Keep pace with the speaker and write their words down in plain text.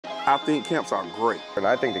I think camps are great. And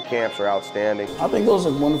I think the camps are outstanding. I think those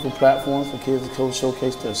are wonderful platforms for kids to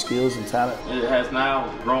showcase their skills and talent. It has now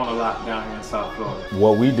grown a lot down here in South Florida.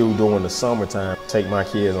 What we do during the summertime, take my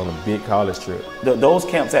kids on a big college trip. Those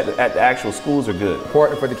camps at the actual schools are good.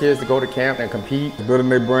 Important for the kids to go to camp and compete. Building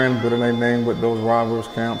their brand, building their name with those rivals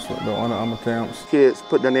camps, with the Under Armour camps. Kids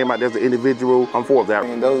put their name out there as an individual. I'm for that.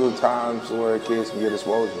 And those are times where kids can get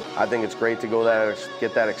exposure. I think it's great to go there,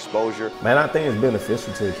 get that exposure. Man, I think it's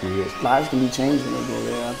beneficial to the kids. Lives can be changed when they go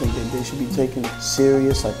there. I think that they should be taken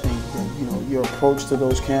serious. I think that, you know, your approach to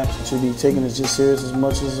those camps should be taken as just serious as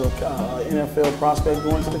much as an NFL prospect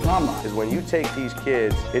going to the combine. Is when you take these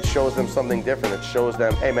kids, it shows them something different. It shows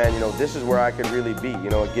them, hey man, you know, this is where I could really be.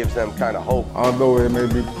 You know, it gives them kind of hope. Although it may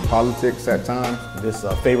be politics at times. This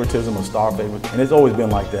favoritism of star favorites, and it's always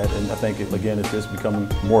been like that. And I think, again, it's just becoming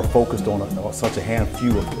more focused on such a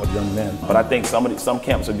few of young men. But I think some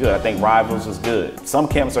camps are good. I think Rivals is good. Some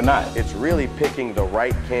camps are not. It's really picking the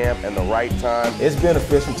right camp and the right time. It's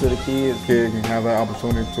beneficial to the kids. Kids can have that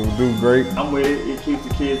opportunity to do great. I'm with it. It keeps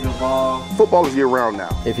the kids involved. Football is year-round now.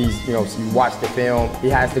 If he's, you watch the film, he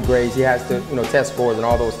has the grades, he has the, test scores and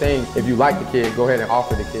all those things. If you like the kid, go ahead and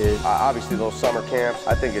offer the kid. Obviously, those summer camps,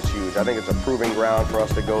 I think it's huge. I think it's a proving ground for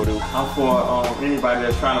us to go to. I'm for anybody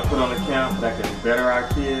that's trying to put on a camp that can better our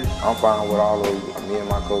kids. I'm fine with all those. Me and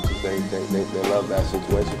my coaches, they love that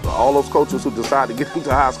situation. All those coaches who decide to get into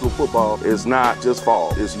high school football, is not just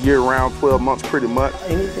fall. It's year-round, 12 months pretty much.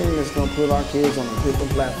 Anything that's going to put our kids on a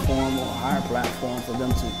different platform or a higher platform for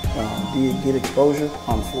them to get exposure,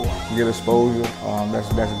 I'm for. Get exposure,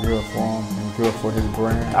 that's good for him and good for his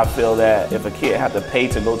brand. I feel that if a kid had to pay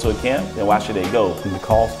to go to a camp, then why should they go? And the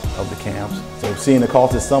cost of the camps. So seeing the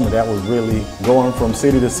cost this summer, that was really going from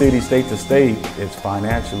city to city, state to state. It's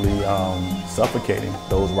financially suffocating.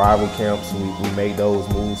 Those rival camps, we make those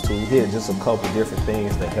moves too. Here, just a couple different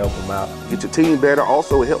things to help them out. Get your team better.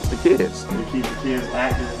 Also, it helps the kids. It keeps the kids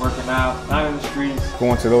active, working out, not in the streets.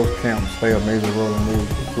 Going to those camps play a major role in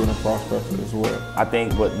recruiting prospects as well. I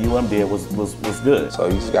think what UM did was good. So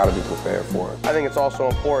you just got to be prepared for it. I think it's also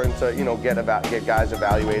important to, get guys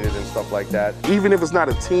evaluated and stuff like that. Even if it's not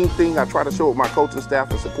a team thing, I try to show up my coaching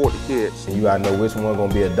staff and support the kids. And you gotta know which one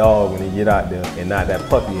gonna be a dog when they get out there and not that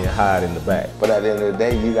puppy and hide in the back. But at the end of the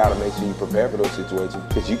day, you got to make sure you prepare for those situations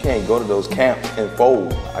because you can't go to those camps and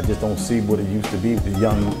fold. I just don't see what it used to be, the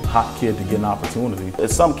young, hot kid to get an opportunity.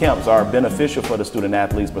 Some camps are beneficial for the student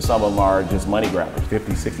athletes, but some of them are just money grabbers.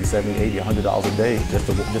 50, 60, 70, 80, $100 a day just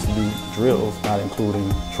to do drills, not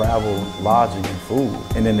including travel, lodging, and food.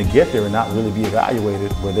 And then to get there and not really be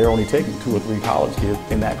evaluated, where they're only taking 2 or 3 college kids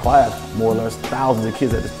in that class, more or less thousands of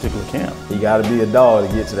kids at this particular camp. You gotta be a dog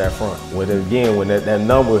to get to that front. When that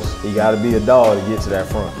numbers, you gotta be a dog to get to that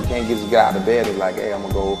front. You can't get this guy out of bed and like, hey, I'm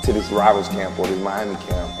gonna go to this Rivals camp or this Miami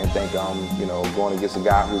camp and think I'm, going against a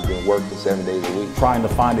guy who's been working 7 days a week. Trying to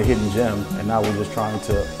find a hidden gem, and now we're just trying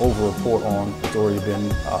to over-report on what's already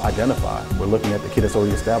been identified. We're looking at the kid that's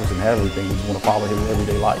already established and has everything. We just want to follow his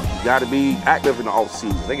everyday life. You got to be active in the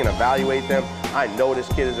off-season. They can evaluate them. I know this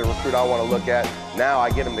kid is a recruit I want to look at. Now I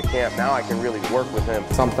get him to camp. Now I can really work with him.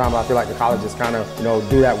 Sometimes I feel like the colleges kind of,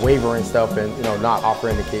 do that wavering stuff and, not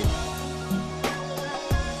offering the kid.